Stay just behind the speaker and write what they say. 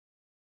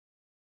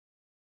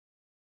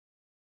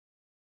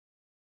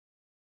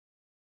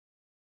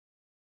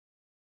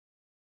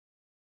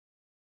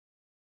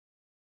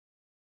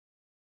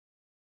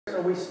So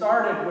we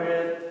started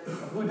with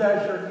who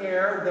does your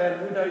hair, then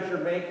who does your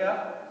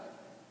makeup.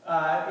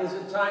 Is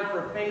it time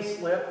for a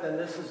facelift? And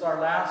this is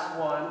our last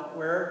one.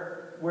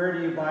 Where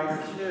do you buy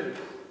your shoes?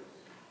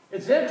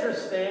 It's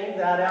interesting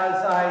that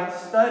as I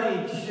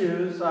studied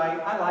shoes,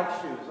 I like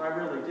shoes, I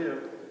really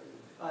do.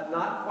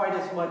 Not quite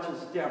as much as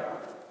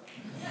Deborah.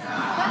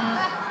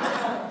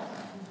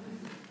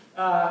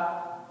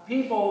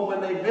 People, when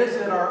they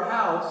visit our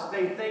house,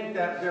 they think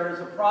that there is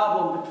a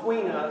problem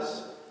between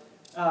us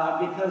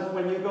because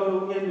when you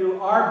go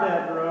into our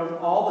bedroom,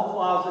 all the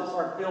closets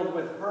are filled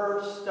with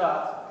her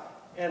stuff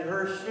and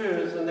her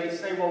shoes, and they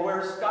say, well,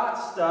 where's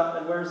Scott's stuff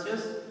and where's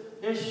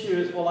his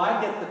shoes? Well,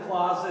 I get the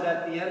closet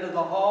at the end of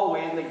the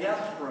hallway in the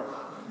guest room.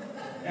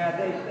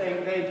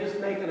 And they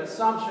just make an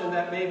assumption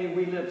that maybe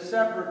we live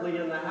separately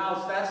in the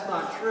house. That's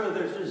not true.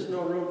 There's just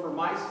no room for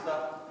my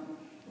stuff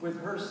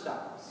with her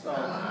stuff. So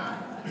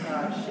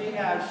she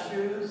has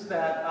shoes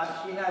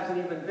that she hasn't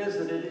even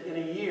visited in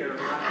a year.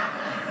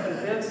 I'm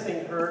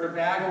convincing her to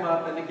bag them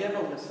up and to give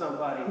them to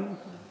somebody.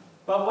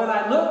 But when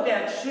I looked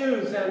at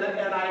shoes and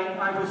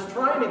I was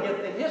trying to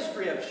get the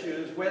history of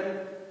shoes, when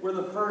were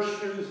the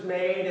first shoes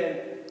made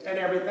and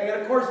everything.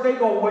 And of course they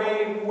go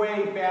way,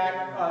 way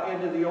back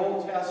into the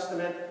Old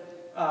Testament.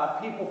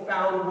 People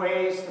found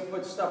ways to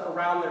put stuff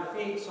around their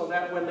feet so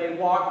that when they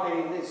walked,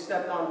 they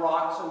stepped on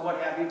rocks and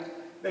what have you,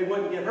 they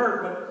wouldn't get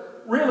hurt.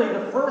 But really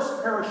the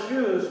first pair of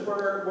shoes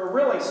were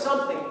really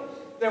something.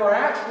 They were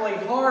actually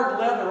hard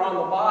leather on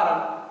the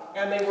bottom,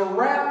 and they were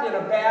wrapped in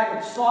a bag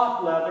of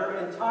soft leather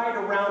and tied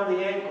around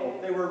the ankle.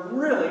 They were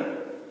really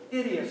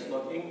hideous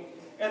looking.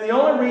 And the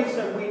only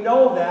reason we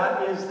know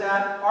that is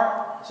that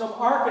some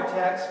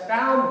architects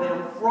found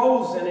them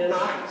frozen in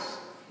ice.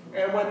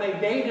 And when they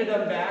dated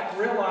them back,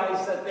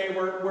 realized that they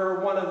were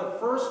one of the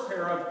first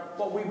pair of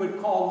what we would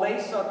call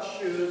lace-up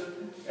shoes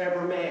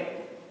ever made.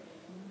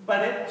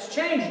 But it's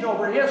changed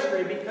over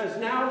history because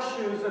now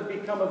shoes have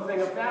become a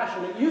thing of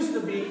fashion. It used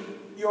to be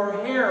your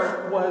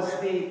hair was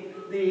the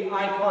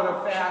icon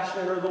of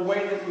fashion or the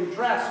way that you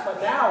dress,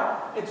 but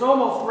now it's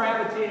almost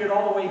gravitated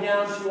all the way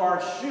down to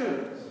our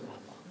shoes.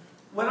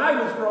 When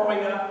I was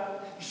growing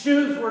up,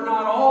 shoes were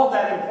not all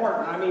that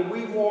important. I mean,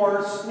 we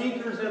wore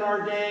sneakers in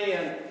our day,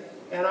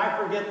 and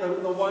I forget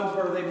the ones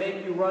where they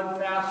make you run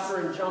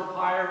faster and jump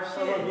higher.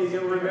 Some of you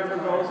remember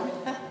those.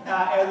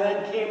 And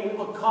then came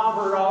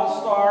Convert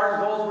All-Stars.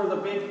 Those were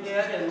the big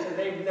hit, and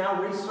they've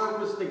now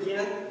resurfaced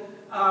again.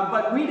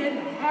 But we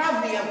didn't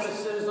have the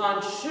emphasis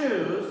on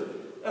shoes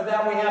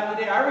that we have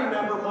today. I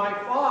remember my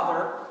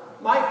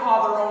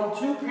father owned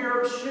 2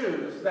 pairs of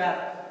shoes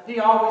that he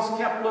always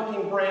kept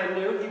looking brand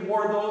new. He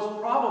wore those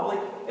probably.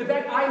 In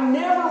fact, I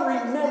never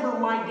remember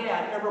my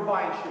dad ever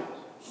buying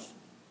shoes.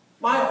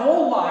 My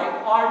whole life,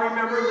 I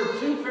remember the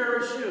 2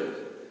 pairs of shoes.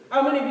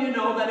 How many of you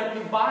know that if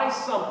you buy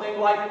something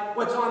like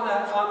what's on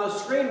the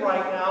screen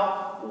right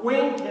now,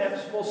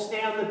 wingtips will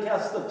stand the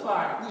test of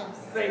time?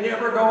 Yes. They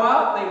never go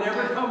out, they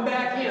never come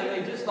back in.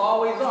 They just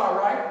always are,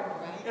 right?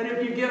 And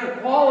if you get a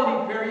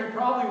quality pair, you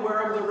probably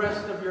wear them the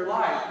rest of your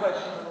life.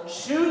 But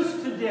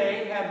shoes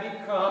today have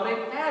become a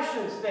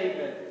fashion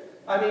statement.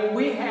 I mean,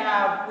 we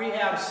have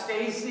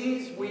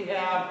Stacy's, we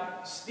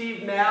have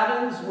Steve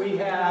Madden's, we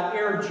have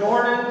Air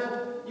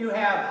Jordans, you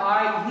have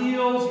high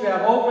heels, you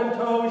have open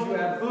toes, you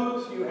have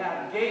boots, you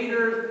have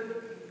gaiters.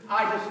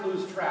 I just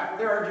lose track.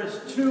 There are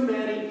just too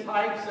many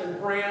types and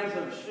brands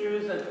of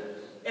shoes. And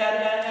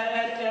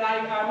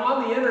I'm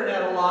on the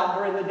internet a lot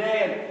during the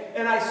day,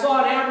 and I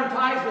saw an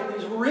advertisement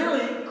of these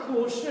really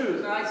cool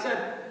shoes. And I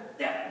said,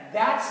 yeah,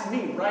 that's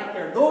me right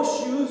there.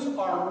 Those shoes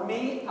are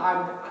me.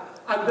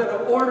 I'm going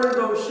to order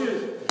those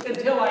shoes.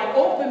 Until I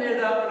opened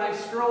it up and I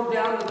scrolled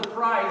down to the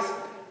price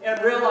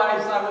and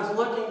realized I was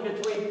looking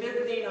between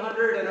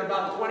 $1,500 and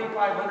about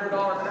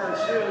 $2,500 pair of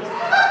shoes.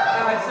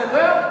 And I said,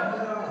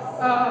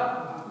 well,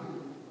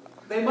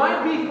 they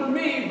might be for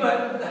me,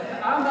 but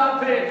I'm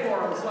not paying for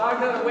them, so I'm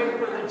going to wait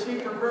for the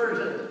cheaper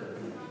version.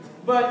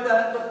 But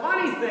the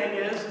funny thing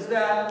is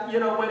that, you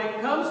know, when it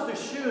comes to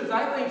shoes,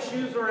 I think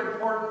shoes are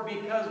important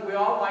because we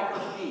all like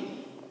our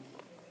feet.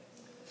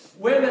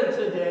 Women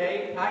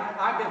today,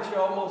 I bet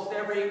you almost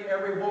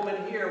every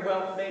woman here,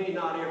 well, maybe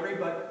not every,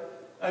 but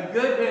a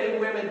good many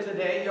women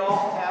today, you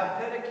all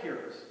have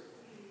pedicures.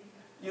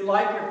 You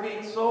like your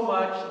feet so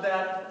much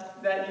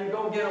that you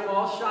go get them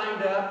all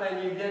shined up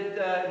and you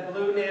get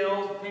blue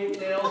nails, pink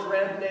nails,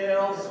 red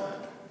nails,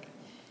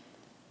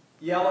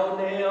 yellow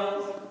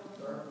nails,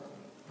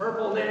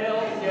 purple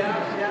nails,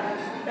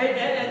 yeah.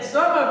 And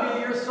some of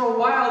you, you're so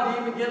wild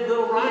you even get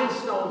little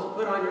rhinestones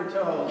put on your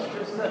toes.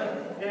 Just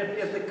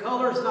if the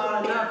color's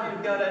not enough,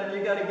 you got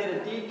to get a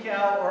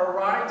decal or a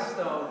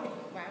rhinestone.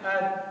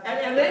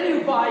 And then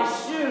you buy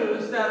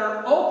shoes that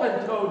are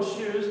open-toed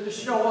shoes to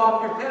show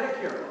off your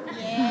pedicure.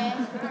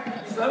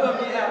 Yeah. Some of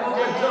you have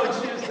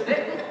open-toed shoes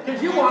today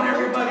because you want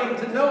everybody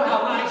to know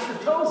how nice your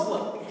toes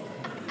look.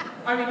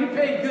 I mean, you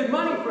paid good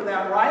money for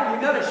that, right?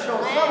 You got to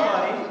show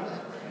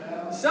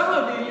somebody. Some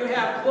of you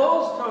have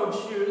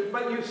closed-toed shoes,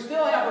 but you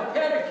still have a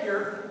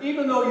pedicure,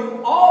 even though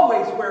you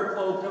always wear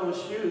closed-toed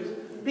shoes,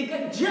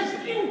 because just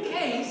in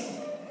case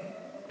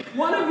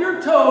one of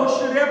your toes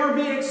should ever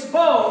be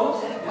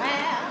exposed,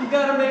 Wow. you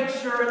got to make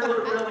sure it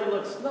really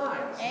looks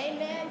nice.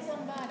 Amen,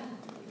 somebody.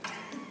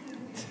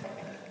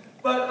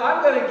 But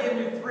I'm going to give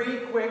you 3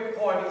 quick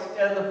points,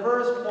 and the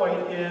first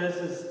point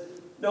is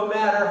no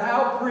matter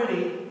how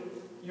pretty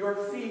your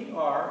feet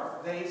are,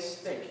 they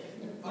stink.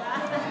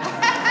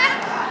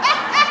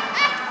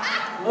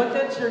 Look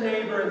at your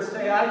neighbor and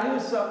say, I knew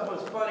something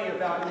was funny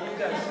about you. You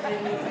got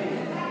stinky feet.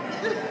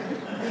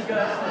 You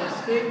got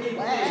some stinky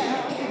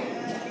feet.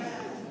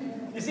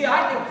 You see,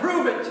 I can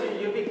prove it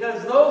to you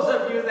because those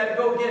of you that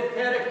go get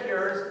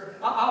pedicures,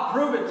 I'll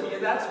prove it to you.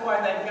 That's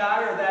why that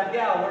guy or that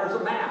gal wears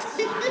a mask.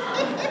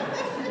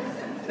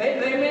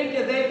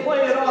 They play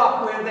it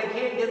off where they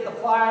can't get the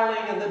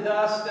filing and the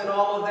dust and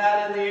all of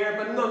that in the air,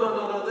 but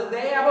no.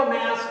 They have a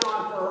mask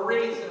on for a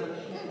reason.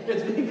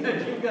 It's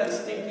because you've got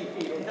stinky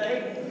feet,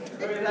 okay?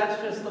 I mean,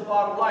 that's just the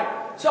bottom line.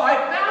 So I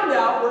found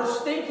out where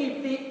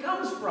stinky feet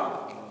comes from.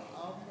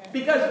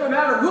 Because no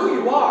matter who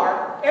you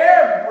are,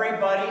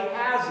 everybody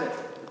has it.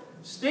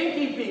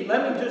 Stinky feet,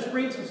 let me just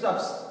read some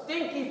stuff.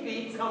 Stinky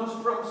feet comes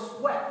from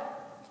sweat.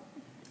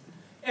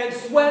 And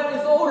sweat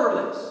is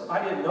odorless.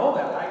 I didn't know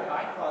that.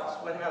 I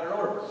thought sweat had an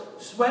odor.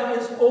 Sweat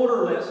is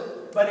odorless,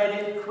 but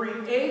it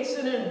creates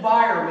an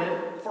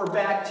environment for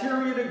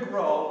bacteria to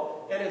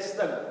grow, and it's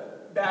the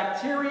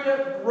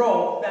bacteria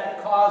growth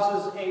that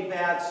causes a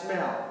bad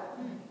smell.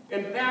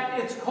 In fact,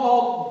 it's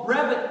called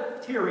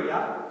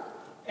brevisteria,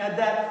 and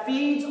that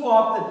feeds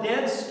off the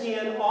dead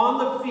skin on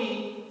the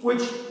feet,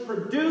 which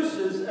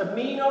produces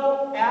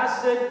amino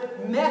acid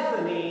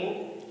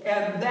methionine,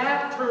 and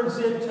that turns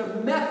into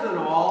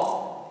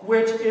methanol,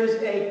 which is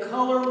a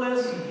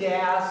colorless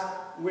gas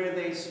where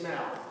they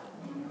smell.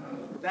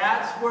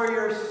 That's where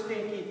your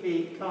stinky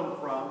feet come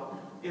from.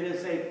 It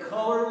is a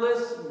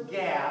colorless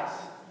gas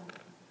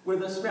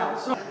with a smell.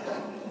 So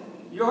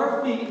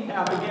your feet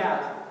have a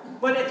gas.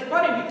 But it's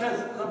funny because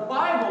the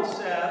Bible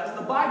says,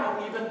 the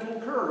Bible even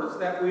concurs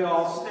that we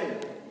all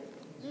stink.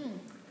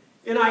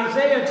 In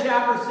Isaiah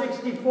chapter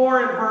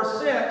 64 and verse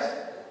 6,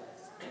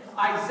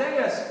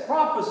 Isaiah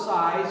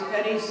prophesies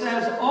and he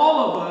says,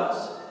 all of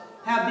us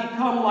have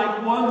become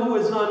like one who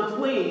is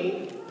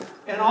unclean,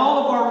 and all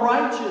of our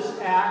righteous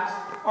acts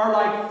are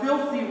like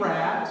filthy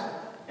rags,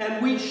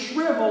 and we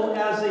shrivel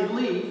as a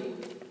leaf,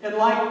 and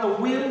like the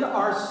wind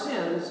our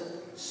sins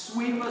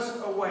sweep us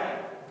away.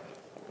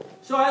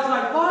 So as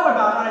I thought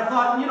about it, I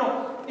thought, you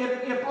know,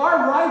 if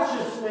our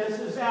righteousness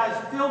is as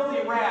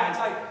filthy rags,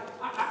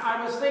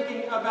 I was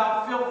thinking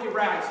about filthy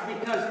rags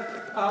because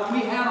we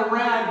had a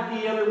rag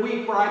the other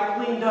week where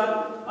I cleaned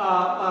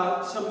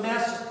up some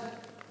mess.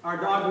 Our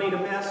dog made a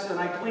mess, and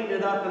I cleaned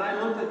it up, and I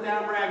looked at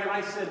that rag, and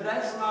I said,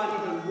 that's not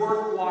even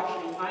worth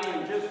washing. I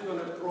am just going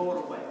to throw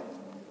it away.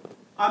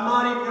 I'm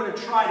not even going to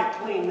try to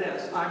clean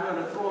this. I'm going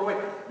to throw it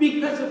away.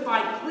 Because if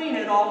I clean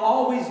it, I'll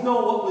always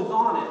know what was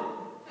on it.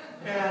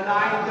 And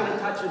I ain't going to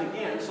touch it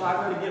again, so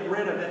I'm going to get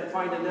rid of it and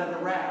find another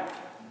rag.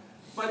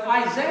 But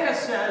Isaiah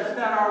says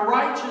that our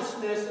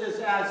righteousness is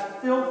as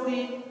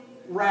filthy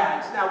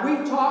rags. Now, we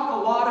talk a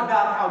lot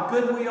about how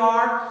good we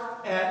are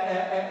and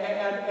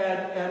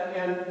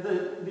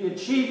the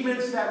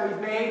achievements that we've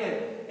made,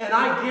 and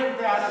I get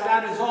that, and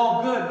that is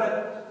all good.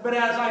 But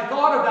as I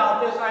thought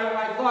about this,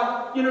 I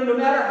thought, you know, no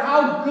matter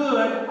how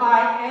good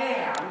I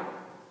am,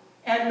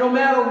 and no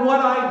matter what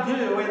I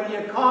do and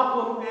the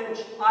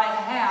accomplishments I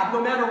have,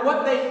 no matter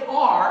what they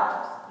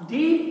are,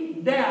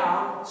 deep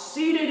down,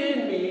 seated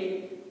in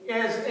me,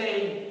 is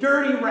a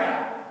dirty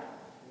rag.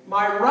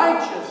 My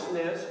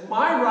righteousness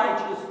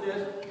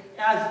is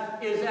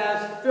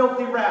as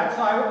filthy rags.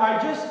 So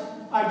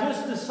I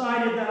just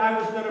decided that I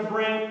was going to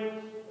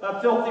bring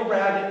a filthy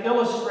rag and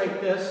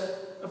illustrate this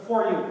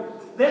for you.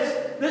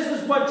 This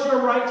is what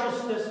your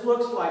righteousness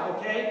looks like,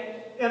 okay?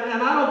 And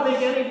I don't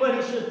think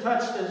anybody should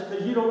touch this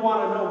because you don't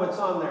want to know what's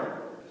on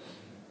there.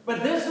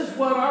 But this is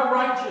what our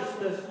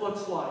righteousness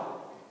looks like.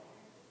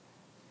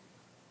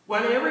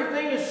 When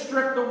everything is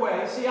stripped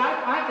away. See,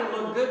 I can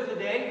look good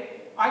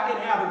today. I can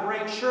have a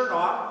great shirt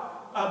on.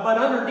 But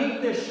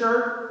underneath this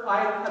shirt,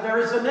 there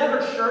is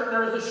another shirt.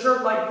 There is a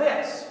shirt like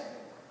this.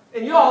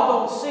 And you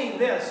all don't see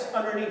this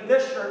underneath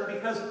this shirt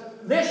because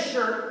this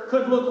shirt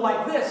could look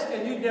like this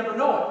and you'd never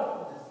know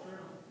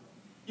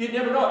it. You'd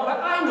never know it. But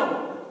I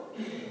know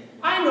it.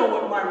 I know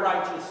what my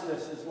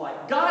righteousness is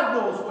like. God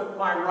knows what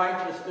my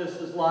righteousness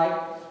is like.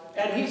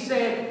 And he's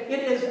saying,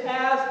 it is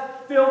as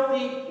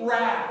filthy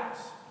rags.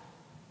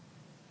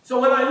 So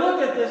when I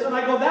look at this and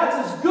I go, that's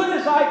as good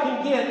as I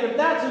can get. If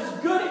that's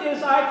as good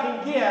as I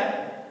can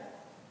get,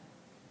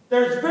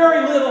 there's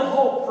very little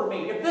hope for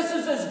me. If this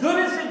is as good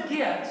as it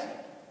gets,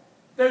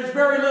 there's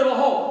very little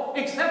hope.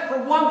 Except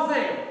for one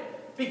thing.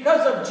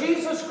 Because of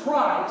Jesus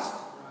Christ,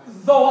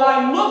 though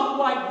I look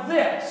like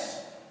this,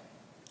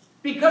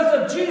 because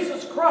of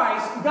Jesus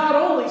Christ, God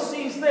only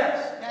sees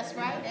this. That's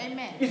right.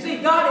 Amen. You see,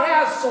 God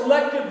has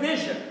selective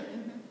vision.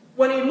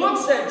 When he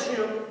looks at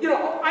you, you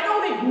know, I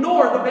don't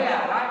ignore the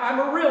bad. I'm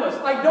a realist.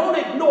 I don't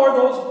ignore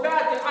those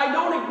bad things. I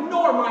don't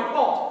ignore my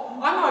faults.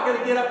 I'm not going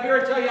to get up here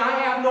and tell you I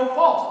have no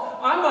faults.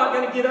 I'm not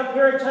going to get up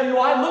here and tell you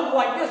I look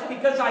like this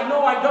because I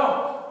know I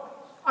don't.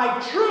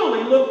 I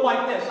truly look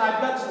like this. I've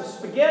got some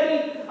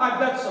spaghetti, I've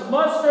got some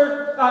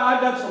mustard,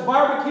 I've got some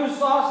barbecue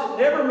sauce.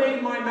 It never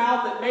made my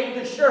mouth, it made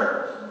the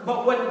shirt.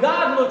 But when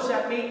God looks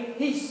at me,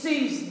 He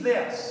sees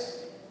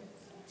this.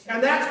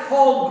 And that's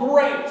called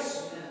grace.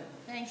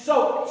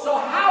 So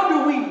how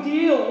do we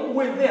deal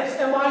with this?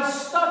 Am I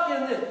stuck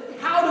in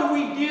this? How do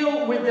we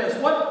deal with this?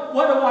 What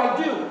do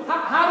I do?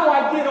 How do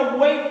I get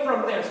away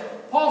from this?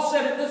 Paul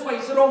said it this way.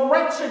 He said, "Oh,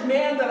 wretched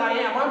man that I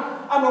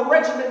am." I'm a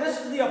wretched man.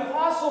 This is the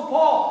Apostle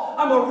Paul.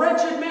 I'm a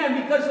wretched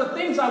man because the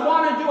things I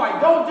want to do, I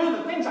don't do.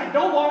 The things I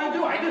don't want to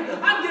do, I do.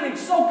 I'm getting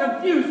so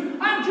confused.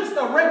 I'm just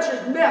a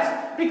wretched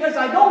mess because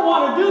I don't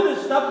want to do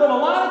this stuff, but a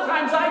lot of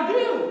times I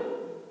do.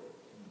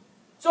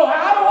 So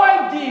how do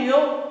I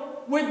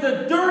deal with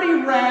the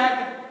dirty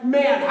rag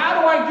man?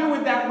 How do I deal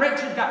with that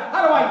wretched guy?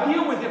 How do I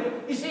deal with him?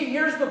 You see,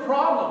 here's the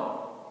problem.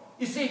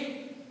 You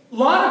see, a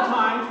lot of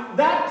times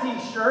that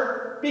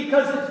t-shirt,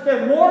 because it's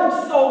been worn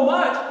so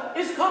much,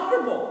 is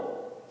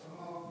comfortable.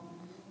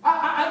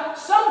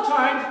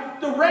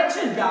 Sometimes the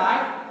wretched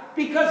guy,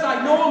 because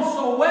I know him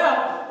so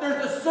well,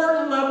 there's a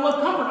certain level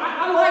of comfort.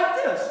 I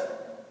like this.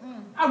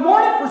 I've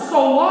worn it for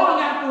so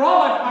long. After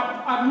all,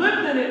 I've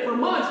lived in it for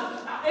months.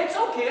 It's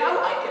okay. I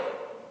like it.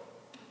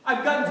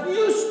 I've gotten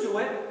used to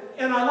it,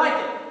 and I like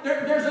it.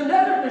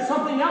 There's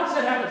something else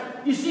that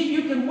happens. You see,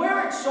 you can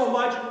wear it so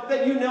much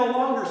that you no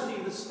longer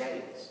see the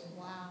stains.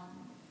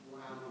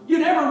 You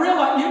never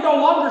realize, you no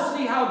longer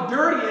see how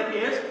dirty it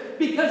is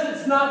because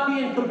it's not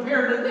being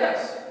compared to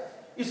this.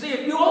 You see,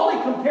 if you only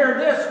compare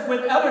this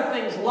with other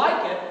things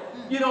like it,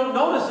 you don't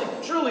notice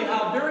it, truly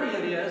how dirty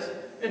it is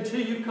until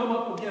you come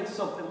up against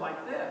something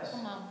like this.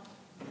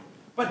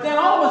 But then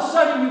all of a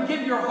sudden you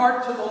give your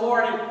heart to the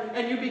Lord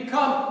and you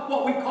become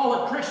what we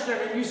call a Christian,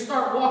 and you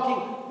start walking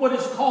what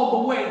is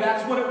called the way.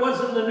 That's what it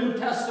was in the New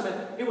Testament.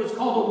 It was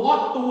called to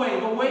walk the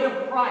way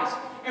of Christ.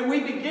 And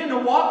we begin to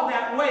walk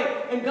that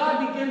way, and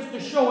God begins to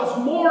show us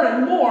more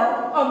and more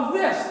of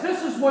this.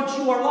 This is what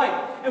you are like.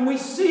 And we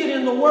see it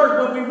in the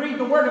Word when we read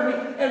the Word,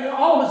 and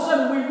all of a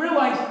sudden we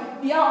realize,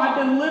 yeah, I've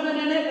been living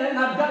in it, and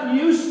I've gotten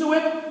used to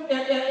it,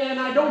 and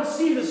I don't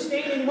see the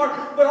stain anymore.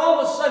 But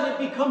all of a sudden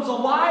it becomes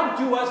alive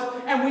to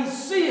us, and we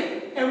see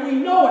it, and we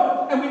know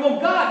it, and we go,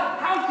 God,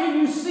 how can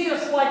you see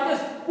us like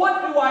this?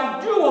 What do I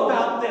do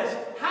about this?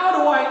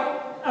 How do I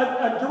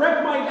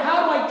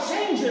how do I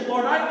change it,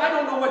 Lord? I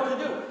don't know what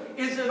to do.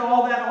 Is it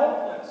all that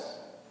hopeless?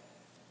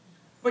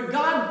 But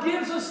God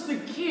gives us the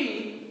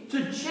key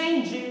to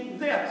changing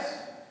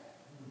this.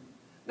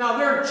 Now,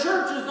 there are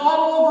churches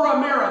all over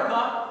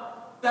America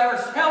that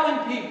are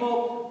telling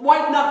people,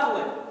 white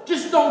knuckle it.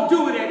 Just don't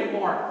do it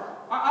anymore.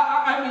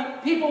 I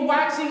mean, people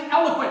waxing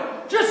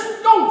eloquent.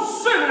 Just don't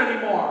sin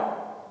anymore.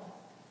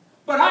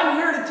 But I'm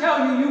here to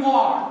tell you, you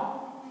are.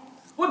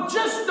 Well,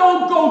 just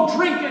don't go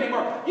drink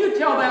anymore. You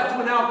tell that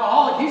to an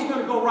alcoholic, he's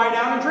going to go right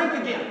out and drink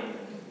again.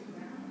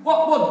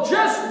 Well,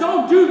 just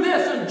don't do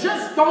this and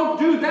just don't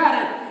do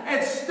that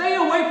and stay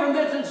away from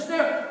this and stay.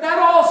 That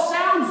all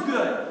sounds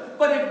good.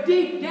 But if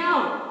deep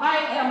down I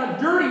am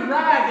a dirty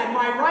rag and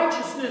my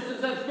righteousness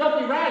is that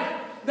filthy rag,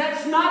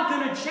 that's not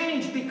going to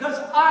change because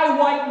I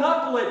white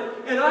knuckle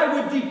it and I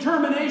with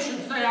determination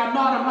say, I'm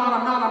not.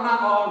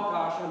 Oh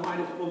gosh, I might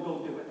as well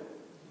go do it.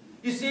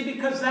 You see,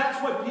 because that's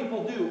what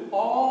people do,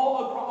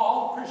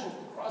 all Christians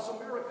across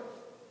America.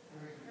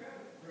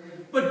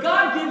 But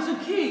God gives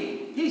a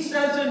key. He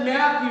says in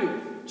Matthew,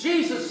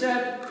 Jesus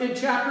said in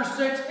chapter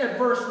 6 and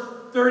verse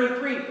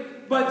 33,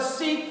 but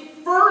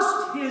seek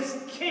first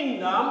His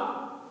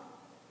kingdom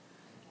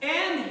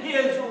and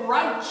His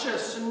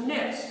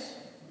righteousness.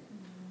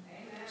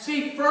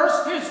 Seek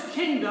first His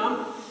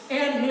kingdom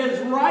and His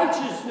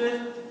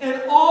righteousness,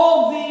 and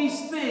all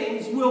these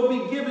things will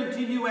be given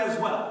to you as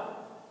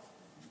well.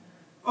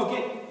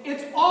 Okay,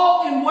 it's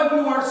all in what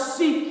you are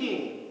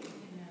seeking.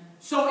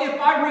 So if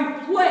I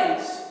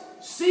replace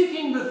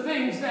seeking the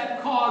things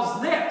that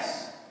cause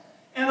this,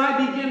 and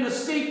I begin to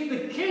seek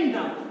the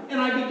kingdom, and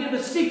I begin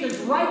to seek His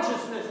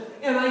righteousness,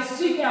 and I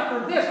seek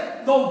after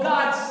this, though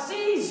God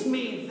sees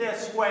me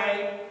this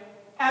way,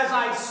 as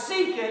I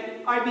seek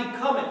it, I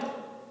become it.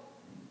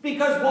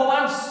 Because while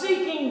I'm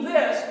seeking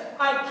this,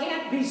 I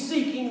can't be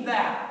seeking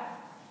that.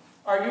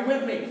 Are you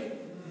with me?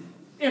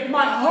 If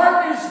my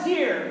heart is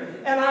here,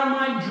 and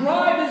my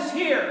drive is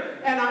here,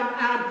 and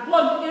I'm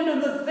plugged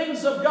into the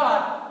things of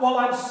God, while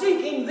I'm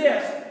seeking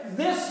this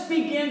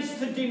begins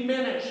to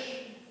diminish.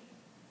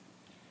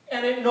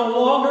 And it no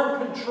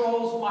longer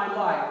controls my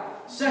life.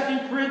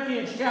 2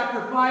 Corinthians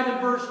chapter 5 and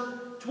verse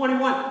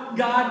 21.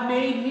 God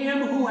made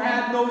Him who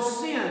had no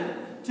sin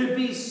to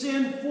be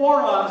sin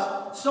for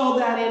us, so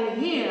that in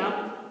Him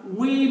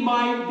we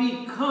might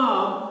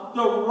become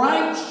the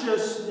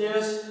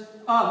righteousness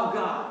of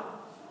God.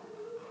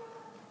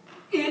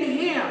 In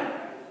Him.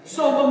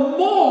 So the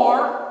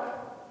more,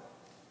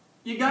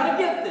 you got to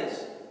get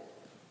this.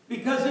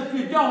 Because if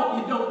you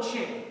don't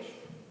change.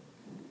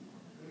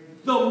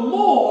 The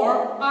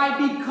more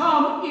I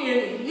become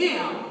in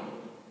Him,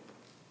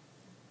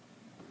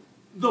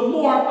 the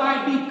more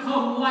I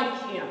become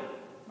like him.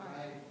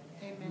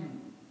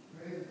 Amen.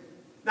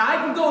 Now I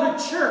can go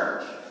to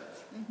church,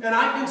 and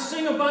I can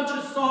sing a bunch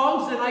of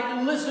songs, and I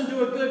can listen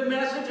to a good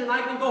message, and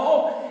I can go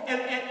home,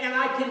 and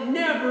I can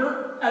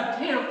never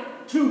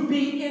attempt to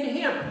be in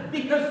him,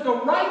 because the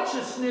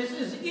righteousness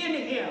is in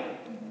him.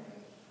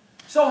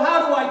 So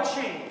how do I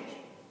change?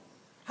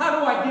 How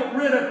do I get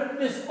rid of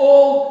this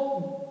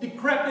old,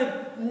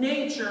 decrepit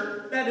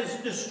nature that is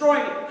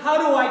destroying it? How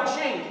do I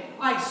change?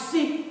 I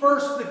seek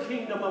first the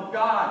kingdom of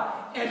God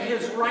and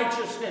his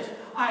righteousness.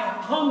 I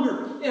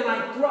hunger and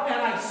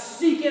I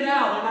seek it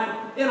out,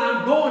 and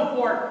I'm going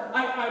for it.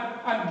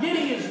 I'm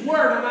getting his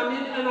word, and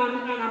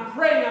I'm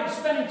praying. I'm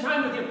spending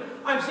time with him.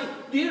 I'm saying,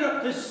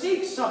 to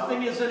seek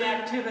something is an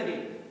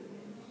activity.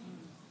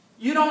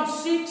 You don't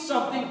seek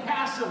something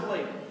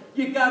passively.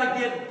 You got to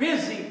get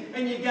busy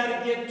and you got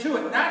to get to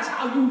it. That's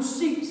how you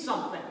seek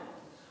something.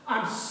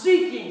 I'm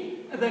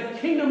seeking the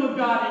kingdom of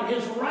God and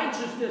his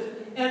righteousness,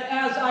 and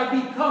as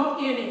I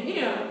become in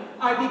him,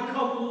 I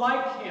become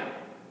like him.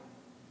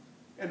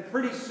 And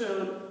pretty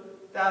soon,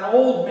 that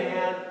old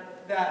man,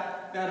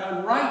 that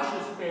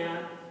unrighteous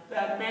man,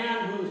 that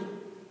man who's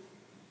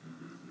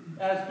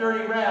as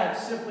dirty rags,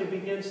 simply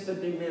begins to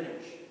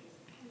diminish.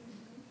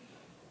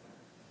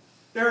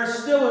 There is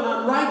still an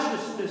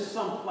unrighteousness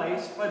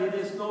someplace, but it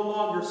is no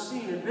longer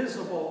seen and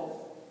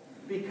visible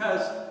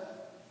because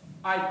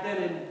I've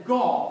been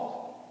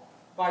engulfed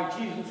by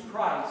Jesus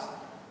Christ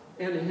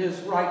and his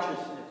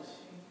righteousness.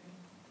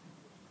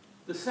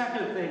 The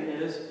second thing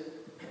is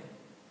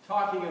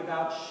talking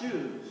about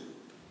shoes.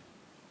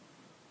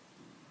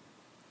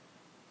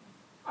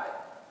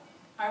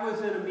 I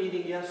was in a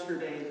meeting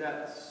yesterday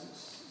that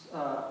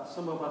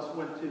some of us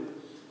went to,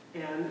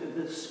 and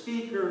the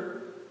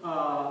speaker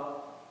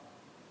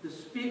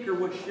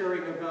was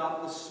sharing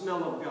about the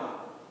smell of God,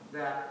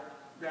 that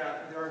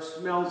there are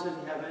smells in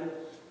heaven,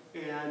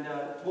 and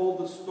told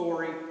the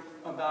story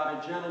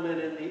about a gentleman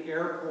in the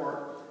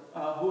airport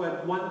who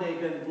had one day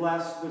been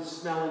blessed with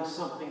smelling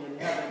something in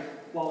heaven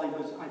while he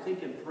was, I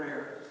think, in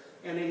prayer.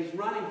 And he's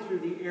running through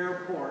the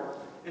airport,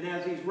 and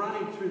as he's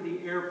running through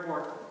the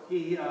airport,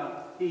 he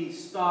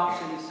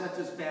stops and he sets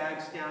his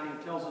bags down.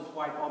 He tells his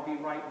wife, "I'll be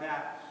right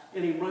back."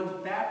 And he runs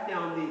back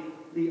down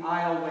the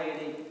aisleway,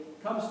 and he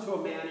comes to a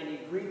man and he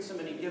greets him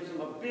and he gives him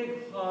a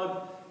big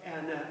hug,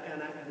 and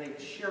they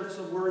share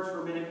some words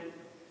for a minute.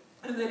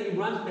 And then he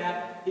runs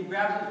back, he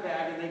grabs his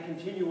bag, and they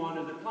continue on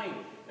to the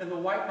plane. And the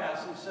wife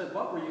asked him, said,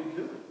 "What were you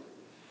doing?"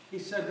 He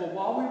said, "Well,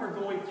 while we were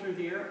going through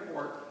the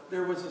airport,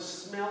 there was a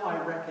smell I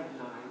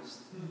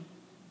recognized.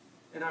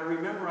 And I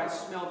remember I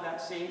smelled that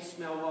same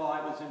smell while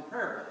I was in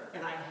prayer.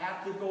 And I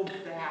had to go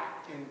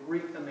back and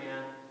greet the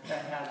man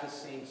that had the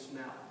same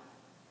smell."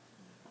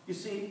 You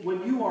see,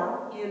 when you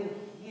are in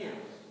him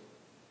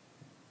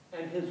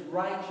and his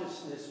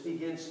righteousness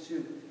begins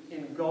to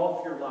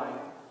engulf your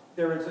life,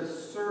 there is a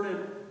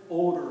certain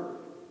odor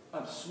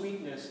of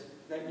sweetness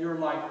that your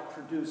life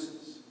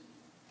produces.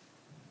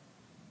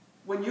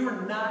 When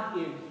you're not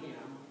in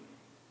him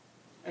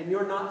and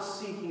you're not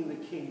seeking the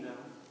kingdom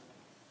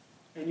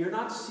and you're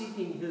not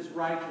seeking his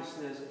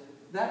righteousness,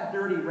 that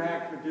dirty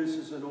rag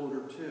produces an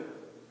odor too.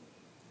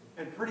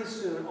 And pretty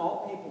soon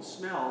all people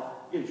smell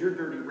is your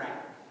dirty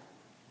rag.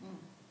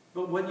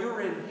 But when you're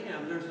in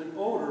him, there's an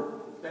odor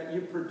that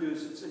you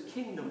produce. It's a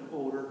kingdom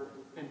odor,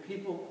 and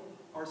people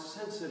are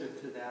sensitive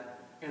to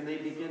that, and they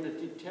begin to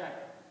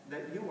detect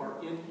that you are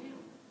in him.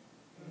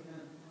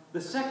 Amen.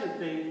 The second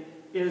thing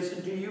is,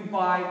 do you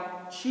buy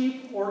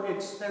cheap or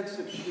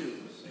expensive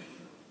shoes?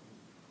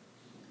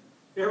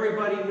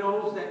 Everybody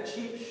knows that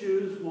cheap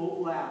shoes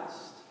won't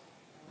last.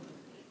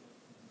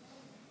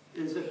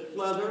 Is it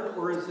leather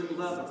or is it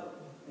leather?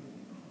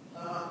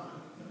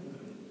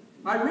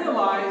 I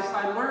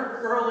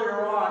learned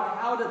earlier on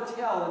how to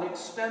tell an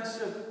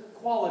expensive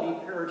quality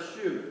pair of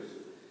shoes.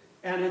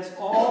 And it's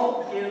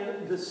all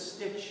in the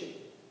stitching.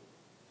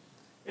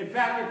 In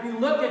fact, if you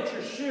look at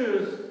your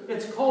shoes,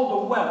 it's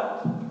called a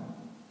welt.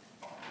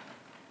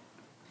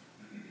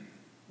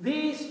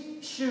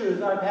 These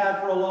shoes I've had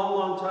for a long,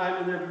 long time,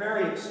 and they're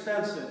very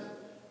expensive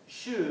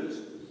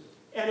shoes.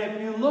 And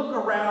if you look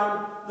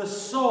around the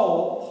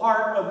sole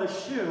part of the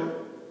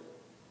shoe,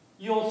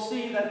 you'll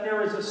see that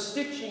there is a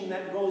stitching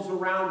that goes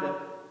around it.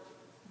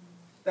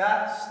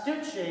 That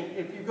stitching,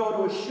 if you go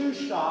to a shoe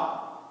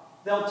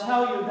shop, they'll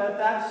tell you that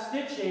that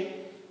stitching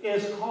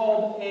is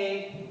called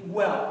a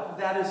welt.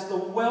 That is the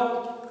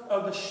welt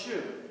of the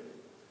shoe.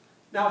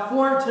 Now,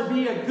 for it to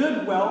be a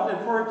good welt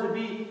and for it to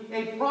be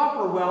a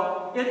proper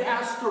welt, it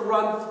has to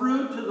run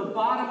through to the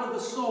bottom of the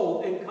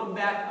sole and come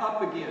back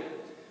up again.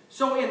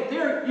 So in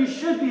theory, you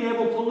should be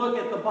able to look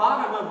at the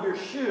bottom of your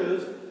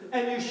shoes,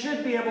 and you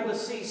should be able to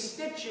see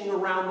stitching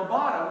around the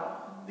bottom,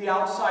 the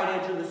outside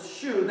edge of the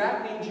shoe.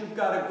 That means you've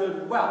got a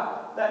good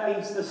welt. That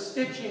means the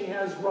stitching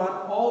has run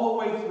all the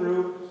way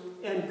through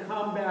and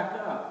come back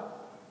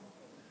up.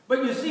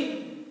 But you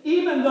see,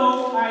 even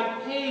though I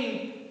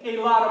paid a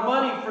lot of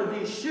money for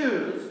these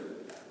shoes,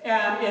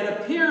 and it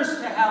appears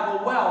to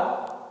have a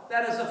welt,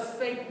 that is a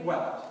fake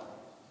welt.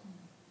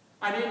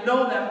 I didn't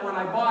know that when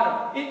I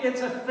bought them.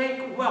 It's a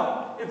fake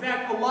welt. In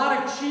fact, a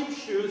lot of cheap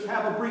shoes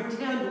have a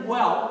pretend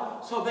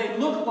welt, so they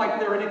look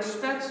like they're an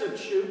expensive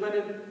shoe, but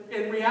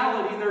in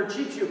reality, they're a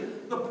cheap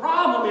shoe. The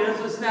problem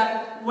is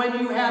that when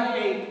you have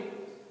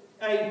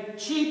a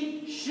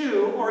cheap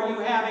shoe or you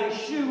have a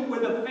shoe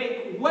with a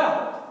fake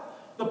welt,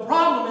 the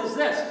problem is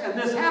this, and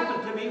this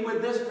happened to me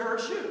with this pair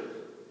of shoes.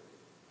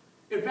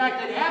 In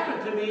fact, it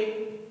happened to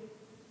me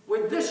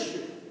with this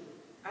shoe.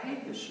 I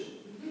hate this shoe.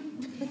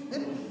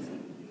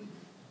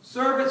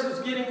 Service is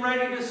getting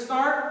ready to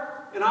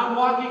start, and I'm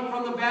walking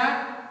from the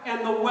back,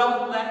 and the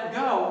welt let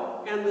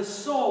go, and the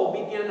sole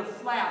began to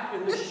flap,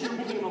 and the shoe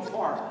came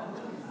apart.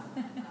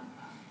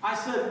 I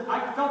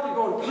felt it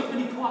going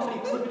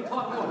clippity-cloppity,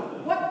 clippity-cloppity,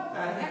 going, what the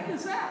heck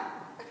is that?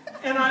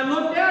 And I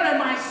looked down, and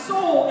my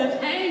sole is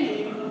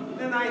hanging,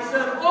 and I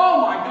said,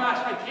 oh my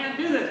gosh, I can't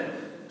do this.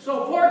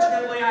 So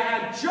fortunately, I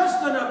had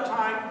just enough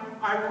time.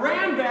 I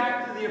ran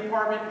back to the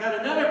apartment, got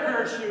another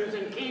pair of shoes,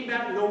 and came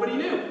back, and nobody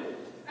knew.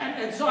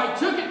 And so I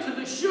took it to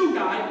the shoe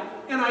guy,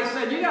 and I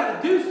said, you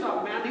got to do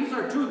something, man. These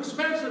are too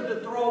expensive to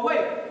throw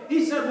away.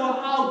 He said, well,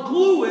 I'll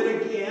glue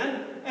it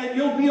again, and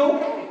you'll be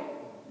okay.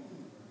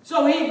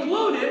 So he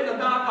glued it.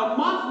 About a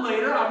month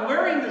later, I'm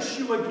wearing the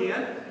shoe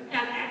again,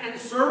 and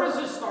service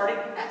is starting.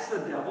 That's the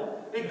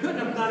devil. They couldn't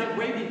have done it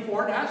way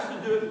before. It has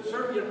to do it with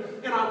service.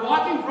 And I'm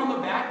walking from the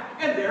back,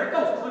 and there it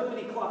goes,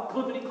 clippity-clop,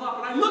 clippity-clop.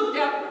 And I look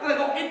down, and I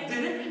go, it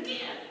did it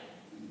again.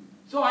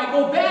 So I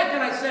go back,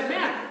 and I said,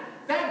 man,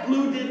 that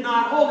glue did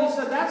not hold. He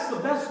said, that's the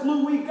best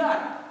glue we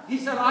got. He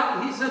said,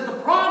 the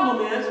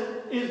problem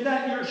is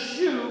that your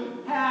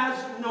shoe has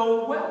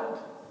no welt.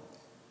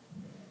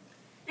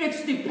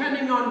 It's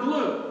depending on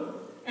glue,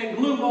 and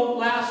glue won't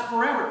last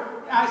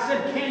forever. I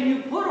said, can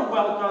you put a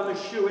welt on the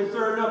shoe? Is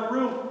there enough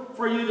room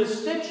for you to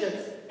stitch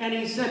it? And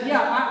he said,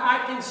 yeah,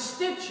 I can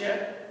stitch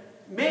it.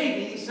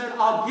 Maybe. He said,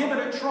 I'll give it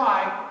a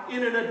try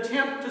in an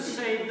attempt to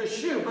save the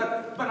shoe,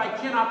 but I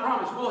cannot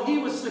promise. Well, he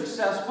was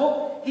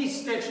successful. He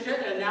stitched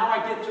it, and now I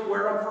get to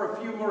wear them for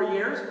a few more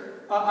years.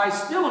 I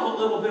still am a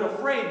little bit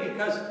afraid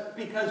because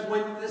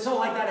when something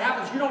like that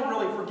happens, you don't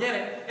really forget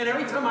it. And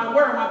every time I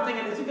wear them, I'm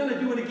thinking, is he going to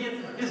do it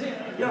again? Is it,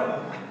 you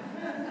know?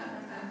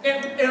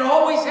 It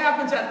always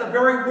happens at the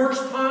very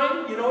worst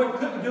time. You know, it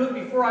couldn't do it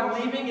before I'm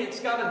leaving. It's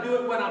got to do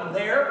it when I'm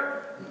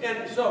there.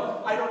 And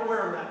so I don't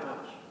wear them that much.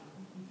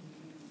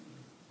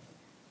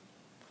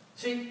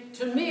 See,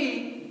 to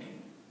me,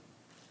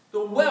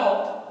 the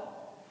welt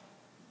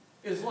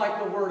is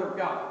like the Word of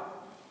God.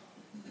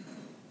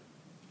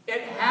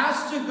 It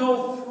has to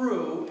go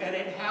through, and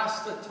it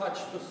has to touch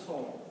the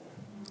soul.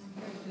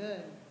 Very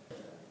good.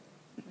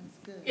 That's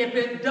good. If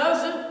it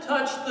doesn't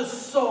touch the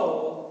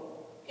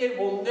soul, it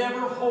will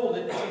never hold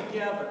it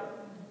together.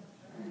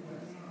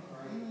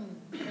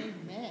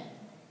 Amen.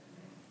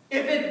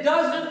 If it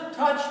doesn't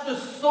touch the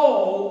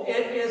soul,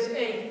 it is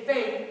a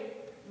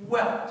fake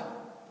welt.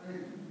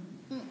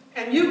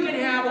 And you can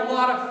have a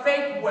lot of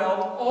fake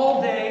welt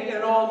all day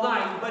and all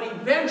night, but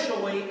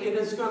eventually it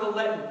is going to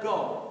let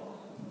go.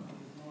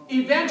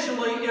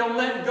 Eventually it'll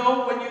let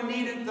go when you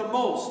need it the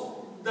most.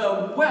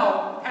 The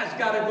welt has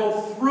got to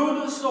go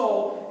through the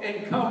soul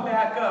and come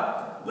back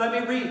up. Let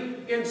me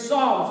read. In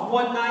Psalms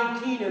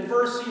 119 and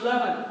verse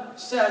 11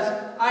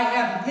 says, I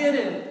have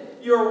hidden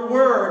your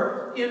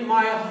word in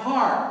my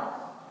heart.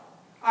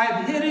 I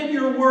have hidden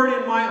your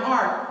word in my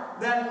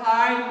heart, that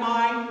I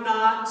might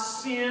not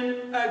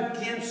sin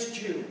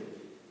against you.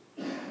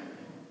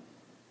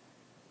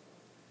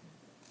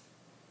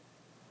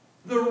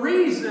 The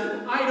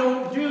reason I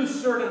don't do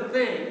certain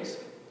things,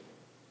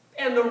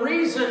 and the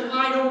reason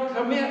I don't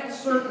commit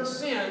certain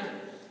sins,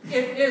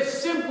 it is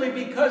simply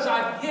because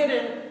I've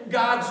hidden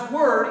God's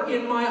word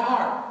in my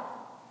heart.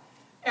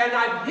 And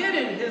I've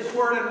hidden His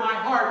word in my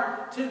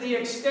heart to the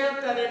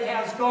extent that it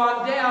has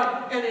gone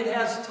down and it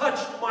has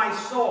touched my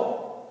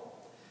soul.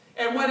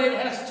 And when it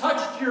has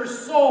touched your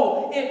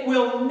soul, it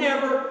will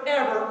never,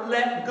 ever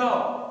let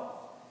go.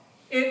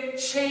 It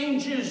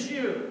changes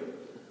you.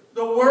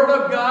 The Word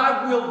of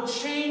God will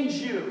change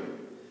you.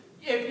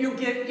 If you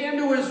get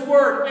into His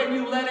Word and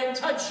you let it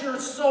touch your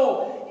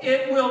soul,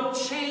 it will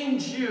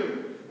change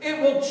you.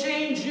 It will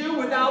change you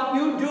without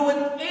you doing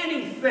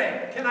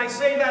anything. Can I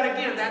say that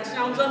again? That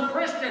sounds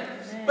unchristian.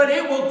 But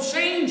it will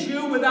change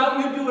you without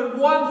you doing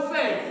one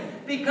thing.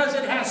 Because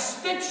it has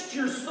stitched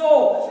your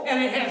soul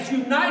and it has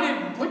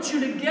united and put you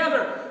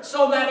together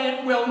so that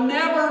it will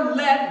never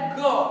let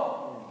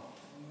go.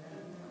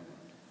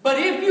 But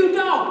if you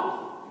don't,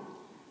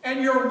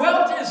 and your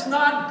welt is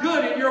not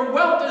good, and your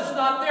welt is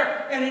not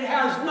there, and it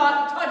has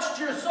not touched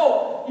your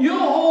soul, you'll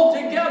hold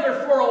together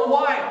for a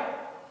while.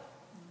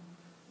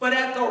 But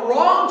at the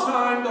wrong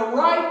time, the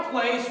right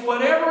place,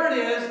 whatever it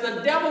is,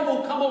 the devil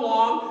will come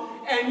along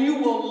and you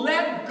will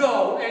let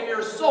go, and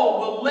your soul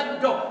will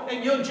let go.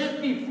 And you'll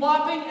just be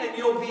flopping, and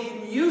you'll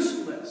be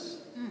useless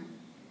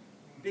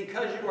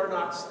because you are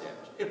not stitched.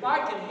 If I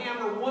can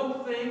hammer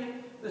one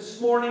thing this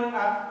morning,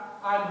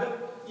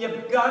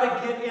 You've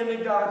got to get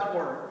into God's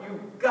Word.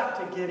 You've got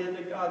to get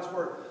into God's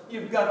Word.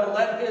 You've got to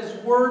let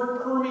His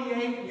Word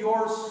permeate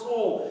your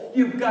soul.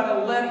 You've got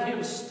to let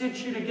Him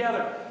stitch you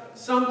together.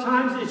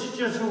 Sometimes it's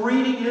just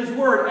reading His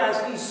Word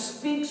as He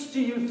speaks to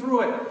you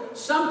through it.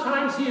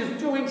 Sometimes He is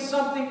doing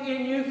something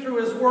in you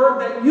through His Word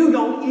that you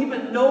don't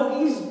even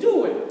know He's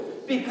doing.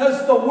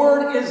 Because the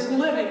Word is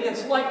living.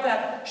 It's like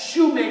that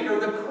shoemaker,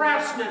 the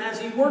craftsman, as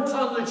he works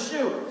on the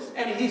shoe.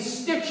 And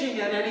he's stitching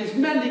it, and he's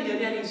mending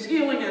it, and he's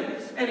healing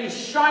it, and he's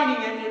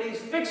shining it, and he's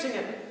fixing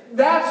it.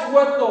 That's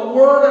what the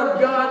Word of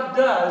God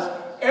does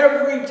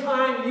every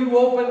time you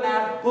open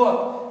that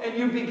book and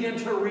you begin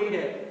to read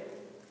it.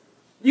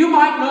 You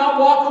might not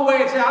walk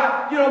away and say,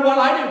 you know what,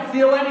 I didn't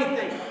feel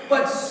anything.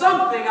 But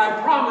something,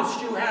 I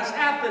promise you, has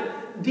happened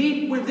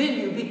deep within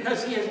you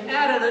because He has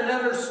added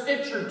another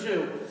stitch or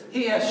two.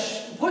 He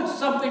has put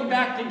something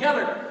back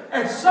together.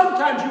 And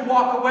sometimes you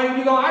walk away and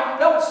you go, I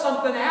felt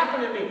something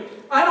happen to me.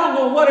 I don't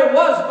know what it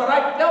was, but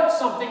I felt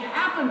something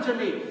happen to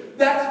me.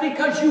 That's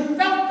because you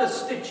felt the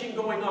stitching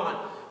going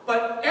on.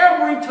 But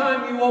every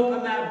time you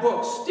open that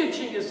book,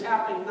 stitching is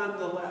happening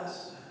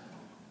nonetheless.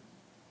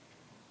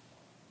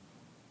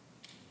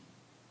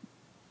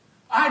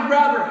 I'd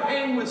rather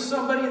hang with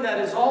somebody that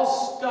is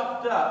all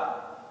stuffed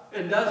up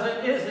and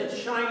isn't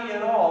shiny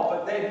at all,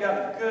 but they've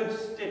got good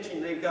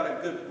stitching, they've got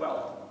a good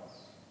welt.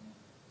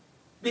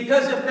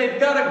 Because if they've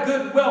got a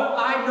good welt,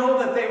 I know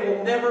that they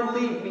will never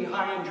leave me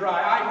high and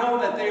dry. I know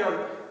that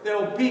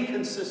they'll be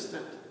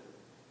consistent.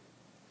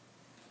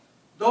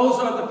 Those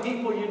are the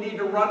people you need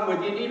to run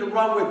with. You need to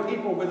run with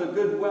people with a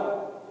good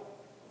welt.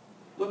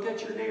 Look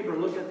at your neighbor,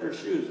 look at their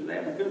shoes. Do they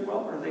have a good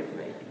welt or are they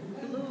fake?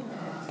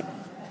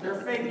 If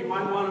they're fake, you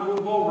might want to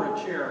move over a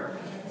chair.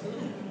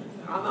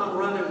 I'm not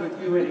running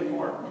with you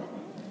anymore.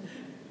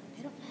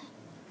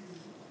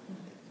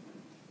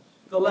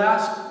 The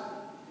last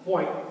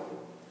point.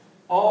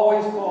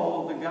 Always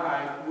follow the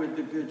guy with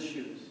the good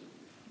shoes.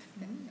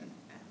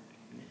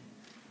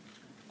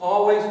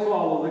 Always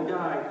follow the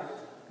guy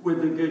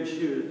with the good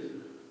shoes.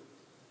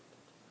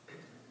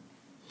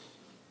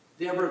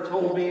 Deborah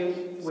told me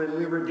when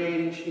we were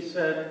dating, she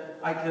said,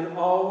 I can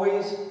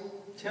always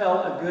tell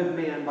a good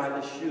man by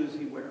the shoes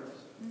he wears.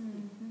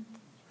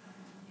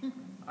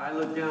 I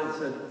looked down and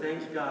said,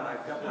 thank God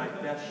I've got my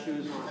best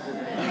shoes on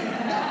today.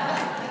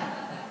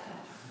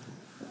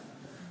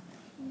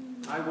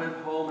 I went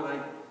home and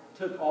I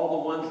took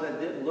all the ones that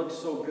didn't look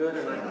so good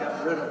and I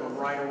got rid of them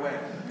right away.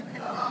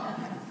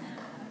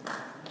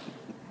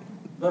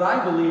 But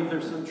I believe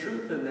there's some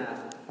truth in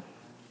that.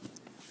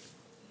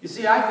 You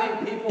see, I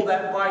think people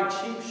that buy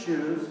cheap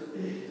shoes,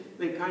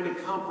 they kind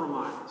of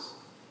compromise.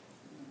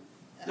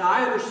 Now,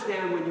 I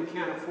understand when you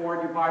can't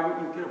afford, you buy what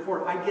you can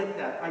afford. I get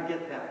that. I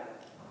get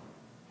that.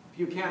 If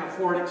you can't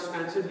afford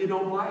expensive, you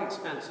don't buy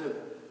expensive.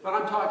 But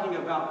I'm talking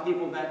about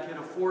people that can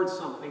afford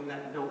something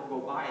that don't go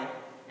buy it,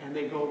 and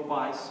they go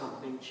buy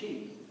something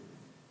cheap.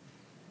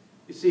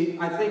 You see,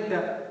 I think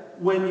that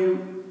when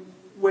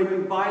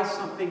you buy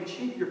something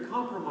cheap, you're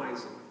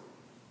compromising.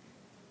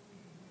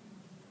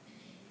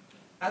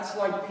 That's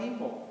like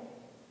people.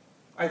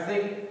 I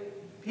think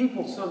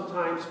people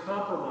sometimes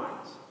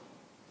compromise.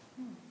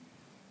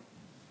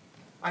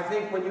 I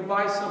think when you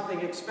buy something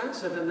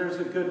expensive and there's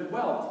a good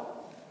welt,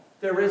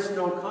 there is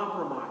no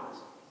compromise.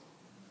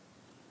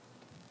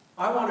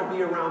 I want to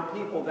be around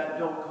people that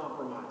don't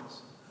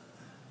compromise.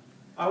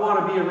 I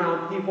want to be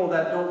around people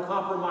that don't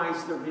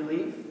compromise their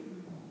belief.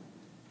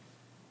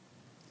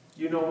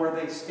 You know where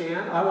they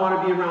stand. I want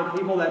to be around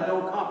people that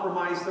don't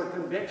compromise their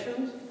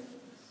convictions.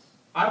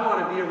 I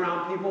want to be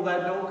around people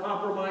that don't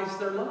compromise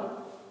their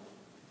love.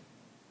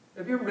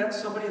 Have you ever met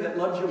somebody that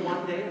loves you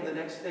one day and the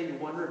next day you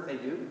wonder if they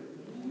do?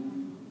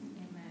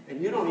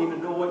 And you don't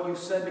even know what you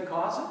said to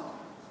cause it?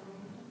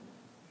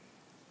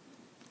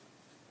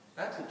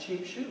 That's a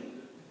cheap shoe.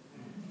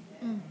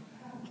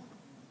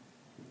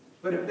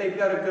 But if they've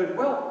got a good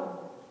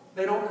welt,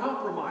 they don't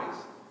compromise.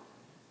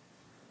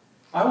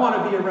 I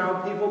want to be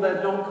around people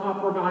that don't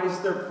compromise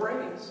their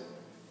praise.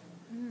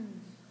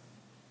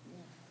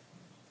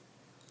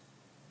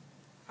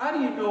 How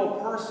do you know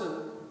a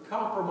person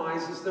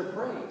compromises their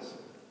praise?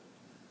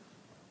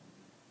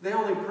 They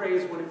only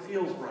praise when it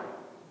feels right.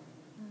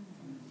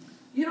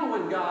 You know,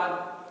 when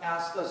God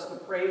asked us to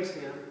praise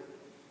Him,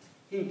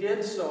 He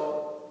did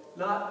so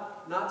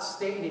not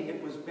stating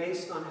it was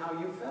based on how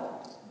you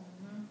felt.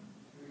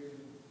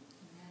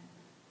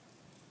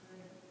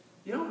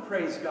 You don't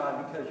praise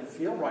God because you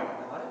feel right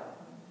about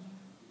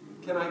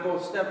it. Can I go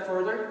a step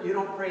further? You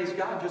don't praise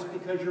God just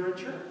because you're in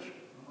church.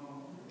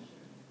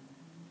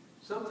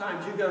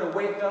 Sometimes you've got to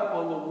wake up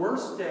on the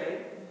worst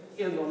day,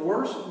 in the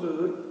worst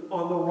mood,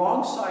 on the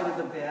wrong side of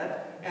the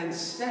bed, and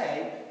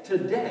say,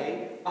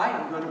 today, I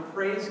am going to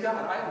praise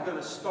God. I am going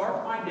to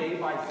start my day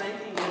by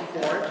thanking Him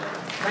for it,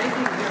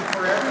 thanking Him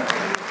for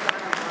everything He's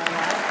done in my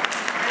life,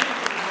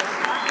 thanking Him.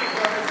 I'm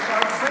going to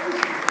start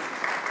praising Him.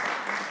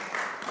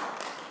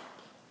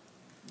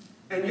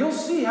 And you'll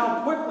see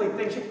how quickly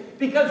things change.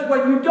 Because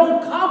when you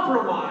don't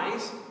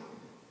compromise,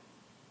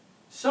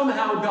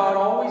 somehow God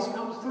always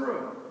comes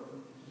through.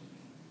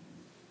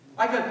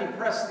 I got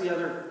depressed the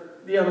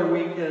other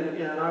week,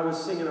 and I was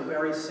singing a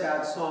very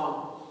sad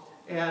song,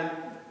 and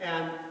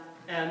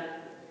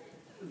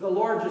the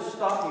Lord just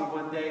stopped me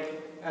one day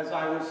as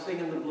I was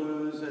singing the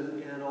blues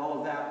and all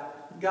of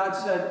that. God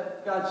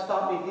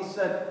stopped me.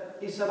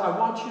 He said, I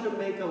want you to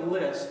make a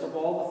list of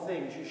all the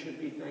things you should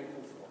be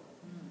thankful for.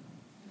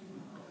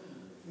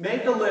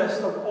 Make a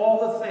list of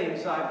all the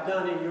things I've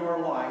done in your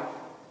life.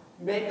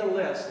 Make a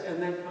list,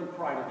 and then come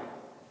cry to me.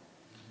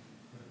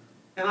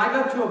 And I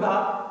got to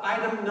about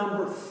item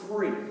number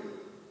 3,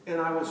 and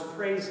I was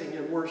praising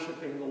and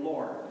worshiping the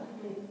Lord,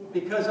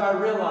 because I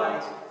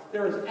realized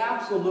there is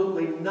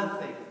absolutely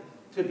nothing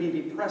to be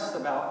depressed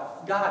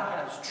about. God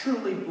has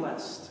truly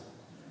blessed.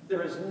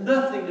 There is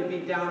nothing to be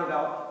down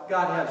about.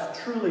 God has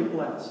truly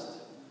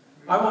blessed.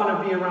 I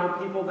want to be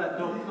around people that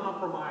don't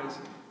compromise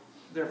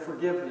their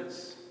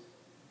forgiveness.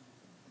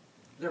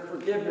 Their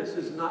forgiveness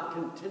is not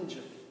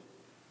contingent.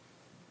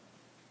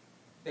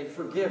 They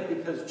forgive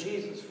because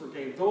Jesus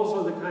forgave. Those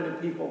are the kind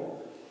of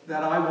people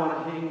that I want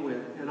to hang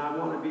with and I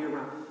want to be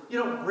around.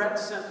 You know, Brett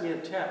sent me a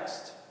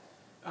text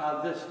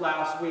this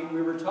last week.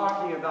 We were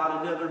talking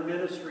about another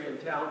ministry in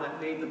town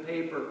that made the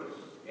paper.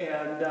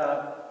 And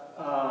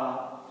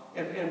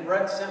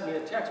Brett sent me a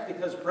text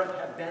because Brett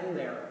had been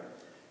there.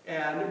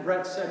 And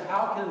Brett said,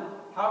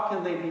 how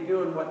can they be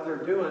doing what they're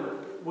doing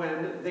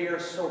when they are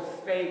so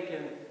fake?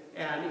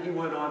 And he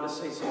went on to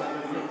say some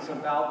other things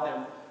about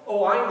them.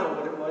 Oh, I know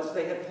what it was.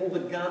 They had pulled a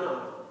gun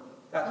on him.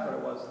 That's what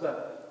it was.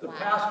 The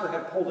pastor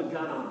had pulled a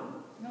gun on him.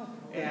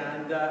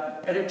 And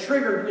it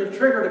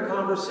triggered a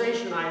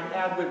conversation I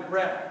had with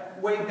Brett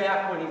way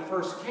back when he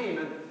first came.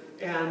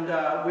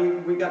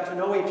 And we got to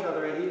know each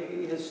other.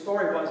 And his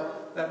story was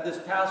that this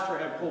pastor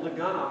had pulled a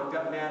gun on him,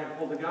 got mad and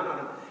pulled a gun on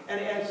him.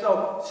 And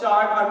so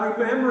I'm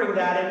remembering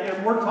that,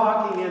 and we're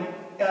talking,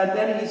 and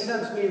then he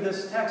sends me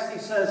this text. He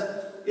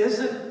says, is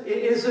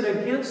it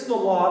against the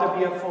law to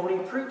be a phony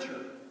preacher?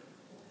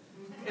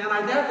 And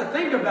I had to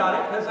think about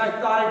it because I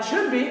thought it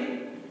should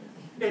be.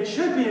 It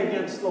should be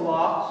against the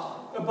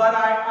law. But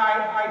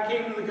I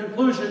came to the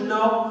conclusion,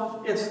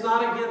 no, it's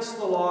not against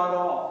the law at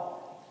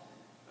all.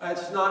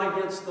 It's not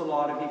against the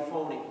law to be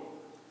phony.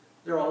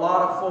 There are a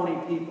lot of phony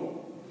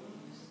people.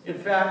 In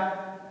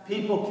fact,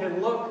 people can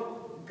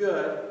look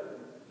good.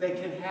 They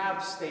can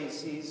have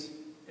Stacy's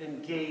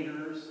and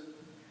gaiters.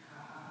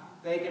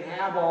 They can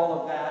have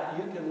all of that.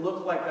 You can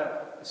look like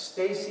a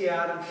Stacy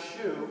Adams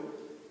shoe.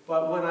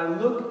 But when I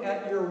look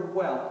at your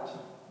welt,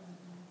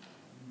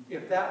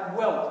 if that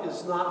welt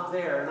is not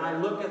there, and I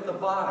look at the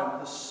bottom,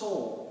 the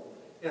soul,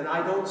 and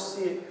I don't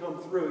see it come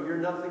through, you're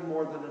nothing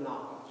more than a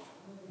knockoff.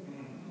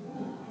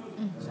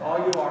 That's all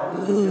you are.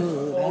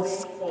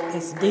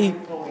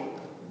 Just phony.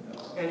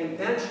 And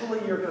eventually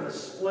you're going to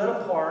split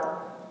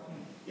apart.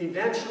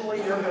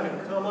 Eventually you're going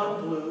to come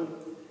unglued.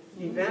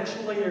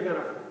 Eventually you're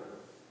going to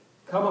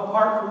come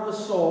apart from the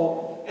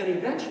soul. And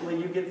eventually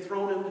you get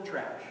thrown in the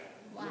trash.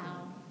 Wow.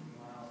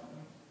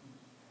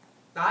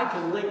 Now, I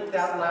can link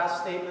that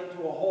last statement to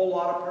a whole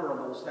lot of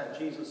parables that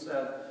Jesus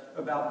said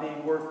about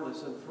being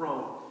worthless and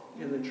thrown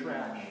in the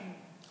trash.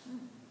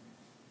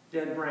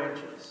 Dead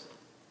branches.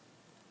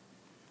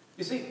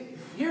 You see,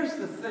 here's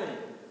the thing.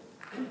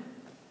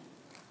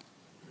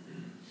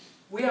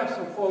 We have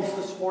some folks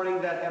this morning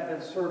that have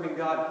been serving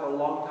God for a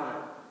long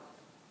time.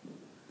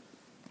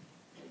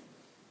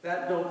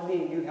 That don't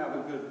mean you have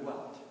a good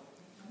welt.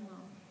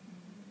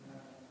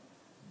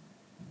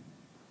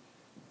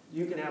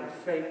 You can have a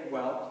fake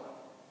welt,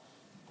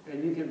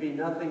 and you can be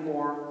nothing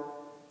more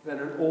than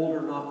an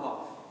older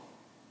knockoff.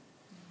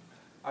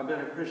 I've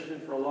been a Christian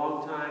for a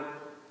long time.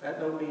 That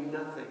don't mean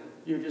nothing.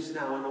 You're just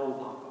now an old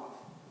knockoff.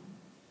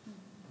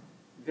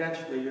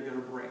 Eventually, you're going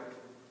to break.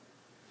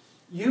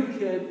 You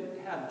could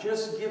have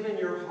just given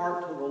your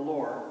heart to the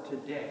Lord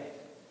today.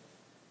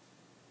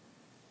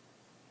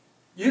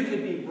 You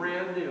could be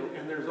brand new,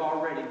 and there's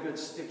already good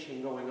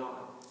stitching going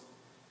on.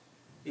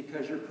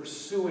 Because you're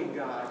pursuing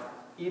God.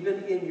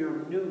 Even in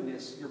your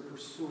newness, you're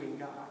pursuing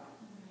God.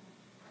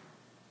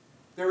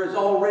 There is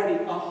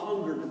already a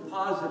hunger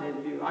deposited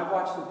in you. I've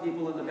watched some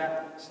people in the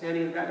back,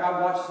 standing in the back.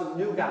 I've watched some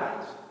new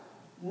guys,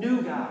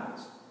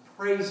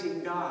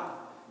 praising God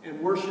and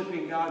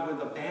worshiping God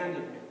with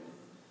abandonment.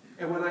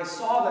 And when I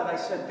saw that, I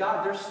said,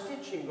 God, there's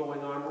stitching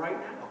going on right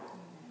now.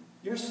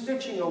 You're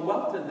stitching a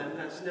welt in them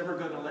that's never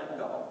going to let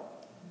go.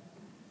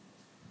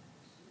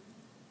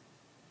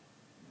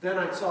 Then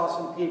I saw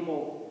some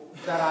people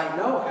that I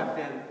know have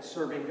been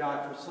serving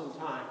God for some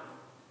time.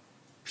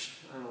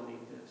 I don't need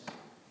this.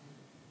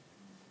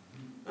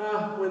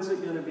 When's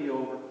it going to be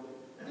over?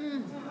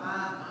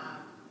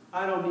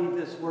 I don't need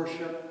this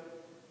worship.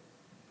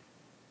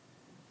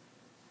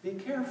 Be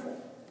careful.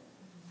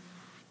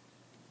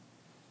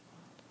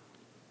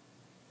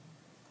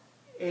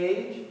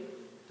 Age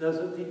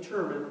doesn't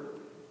determine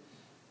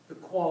the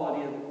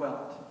quality of the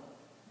welt.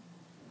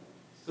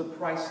 The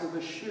price of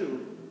the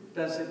shoe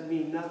doesn't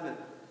mean nothing.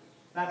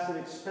 That's an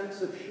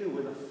expensive shoe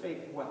with a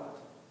fake welt.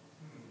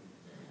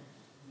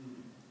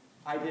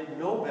 I didn't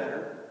know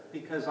better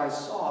because I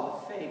saw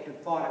the fake and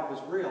thought it was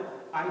real.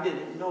 I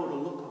didn't know to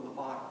look on the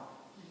bottom.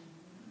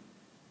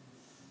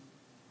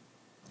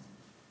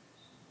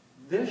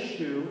 This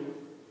shoe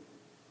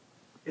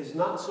is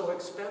not so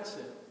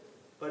expensive,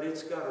 but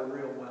it's got a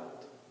real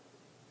welt.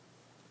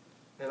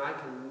 And I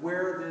can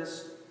wear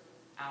this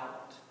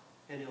out,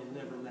 and it'll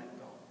never let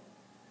go.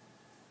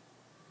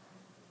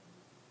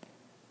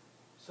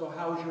 So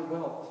how's your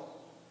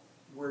welt?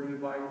 Where do you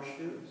buy your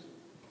shoes?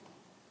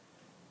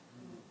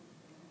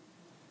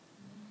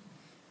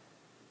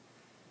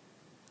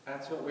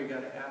 That's what we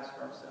got to ask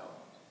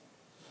ourselves.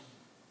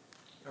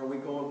 Are we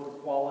going for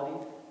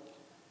quality?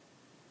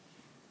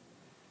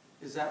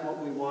 Is that what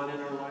we want in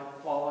our life?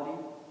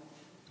 Quality?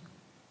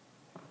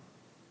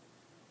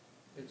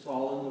 It's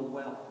all in the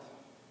welt.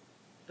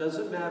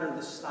 Doesn't matter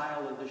the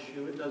style of the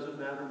shoe. It doesn't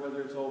matter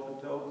whether it's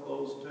open toe,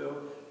 closed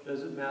toe. It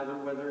doesn't matter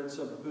whether it's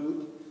a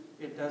boot.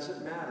 It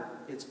doesn't matter.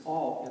 It's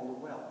all in the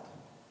welt.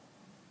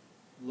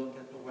 Look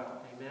at the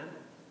welt. Amen?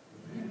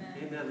 Amen.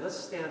 Amen. Let's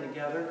stand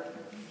together.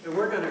 And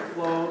we're going to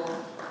close.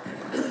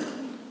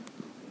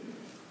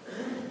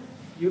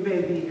 You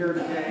may be here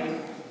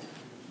today,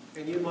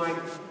 and you might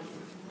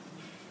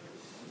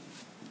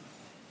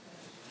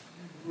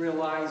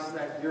realize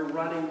that you're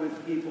running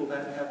with people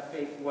that have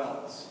fake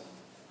welts.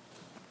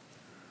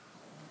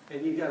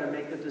 And you got to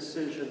make a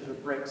decision to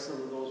break some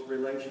of those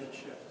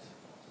relationships.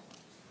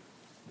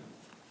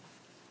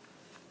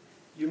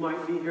 You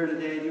might be here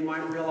today, and you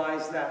might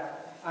realize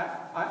that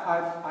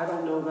I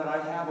don't know that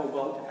I have a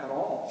welt at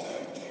all.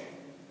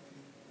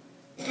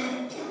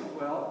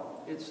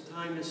 Well, it's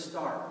time to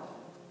start.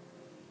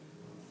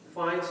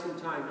 Find some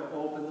time to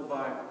open the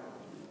Bible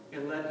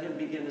and let Him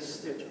begin to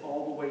stitch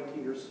all the way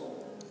to your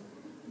soul.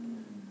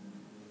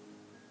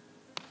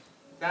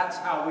 That's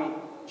how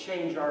we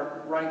change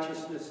our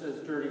righteousness as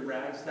dirty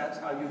rags. That's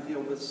how you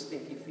deal with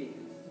stinky feet.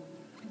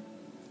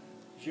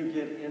 As you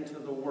get into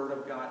the Word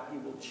of God, He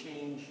will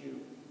change you.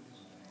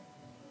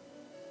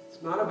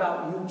 It's not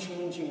about you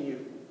changing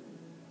you.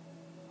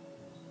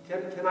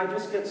 Can I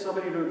just get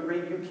somebody to agree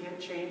you can't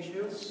change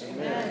you?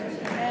 Amen.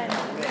 Amen.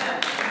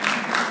 Amen.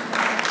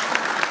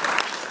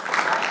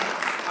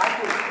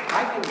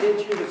 I can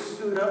get you to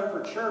suit up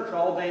for church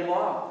all day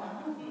long.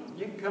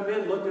 You can come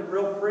in looking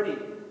real pretty.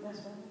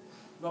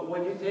 But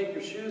when you take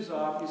your shoes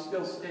off, you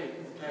still stink,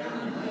 okay?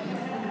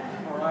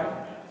 All right?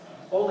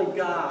 Only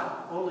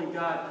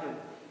God can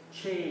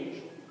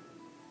change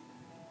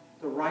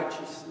the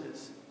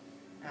righteousness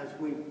as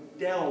we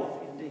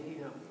delve into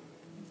Him.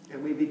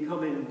 And we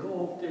become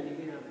engulfed in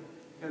Him.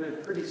 And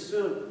then pretty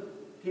soon,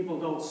 people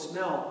don't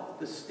smell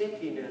the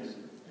stinkiness.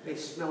 They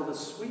smell the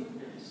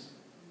sweetness.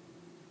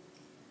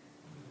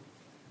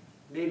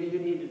 Maybe you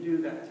need to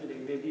do that today.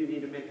 Maybe you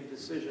need to make a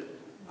decision.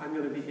 I'm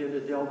going to begin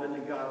to delve into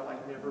God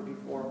like never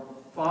before.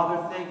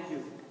 Father, thank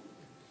you.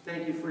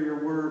 Thank you for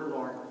your word,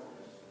 Lord.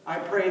 I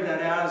pray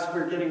that as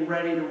we're getting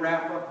ready to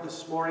wrap up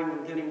this morning,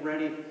 we're getting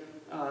ready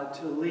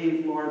to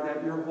leave, Lord,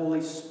 that your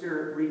Holy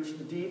Spirit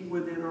reach deep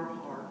within our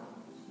heart.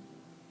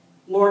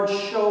 Lord,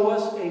 show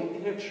us a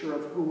picture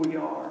of who we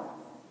are.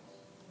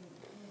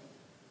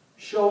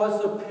 Show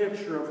us a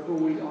picture of who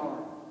we are.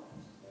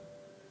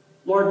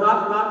 Lord,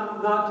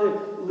 not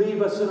to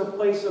leave us in a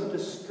place of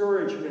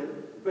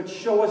discouragement, but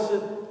show us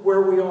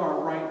where we are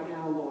right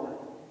now, Lord.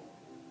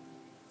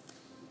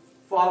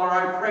 Father,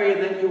 I pray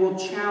that you will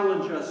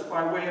challenge us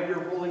by way of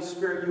your Holy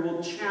Spirit. You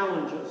will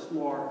challenge us,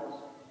 Lord.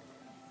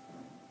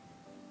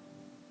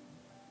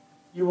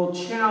 You will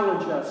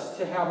challenge us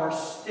to have our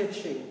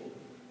stitching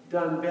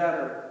done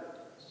better.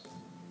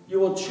 You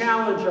will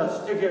challenge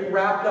us to get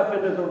wrapped up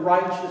into the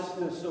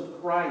righteousness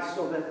of Christ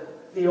so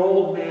that the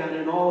old man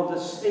and all of the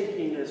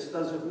stinkiness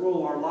doesn't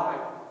rule our life.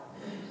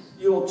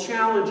 You will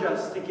challenge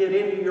us to get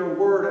into your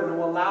word and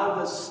to allow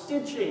the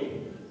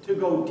stitching to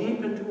go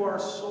deep into our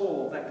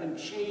soul that can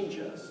change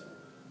us,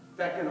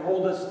 that can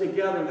hold us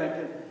together, that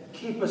can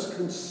keep us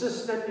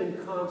consistent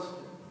and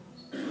constant.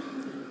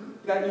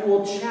 That you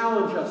will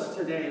challenge us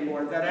today,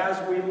 Lord, that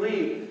as we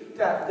leave,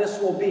 that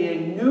this will be a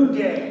new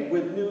day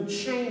with new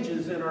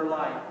changes in our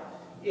life.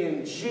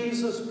 In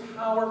Jesus'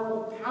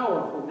 powerful,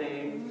 powerful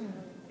name,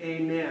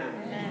 amen.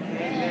 Amen.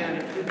 Amen.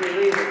 If you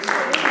believe it,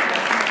 say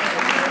amen.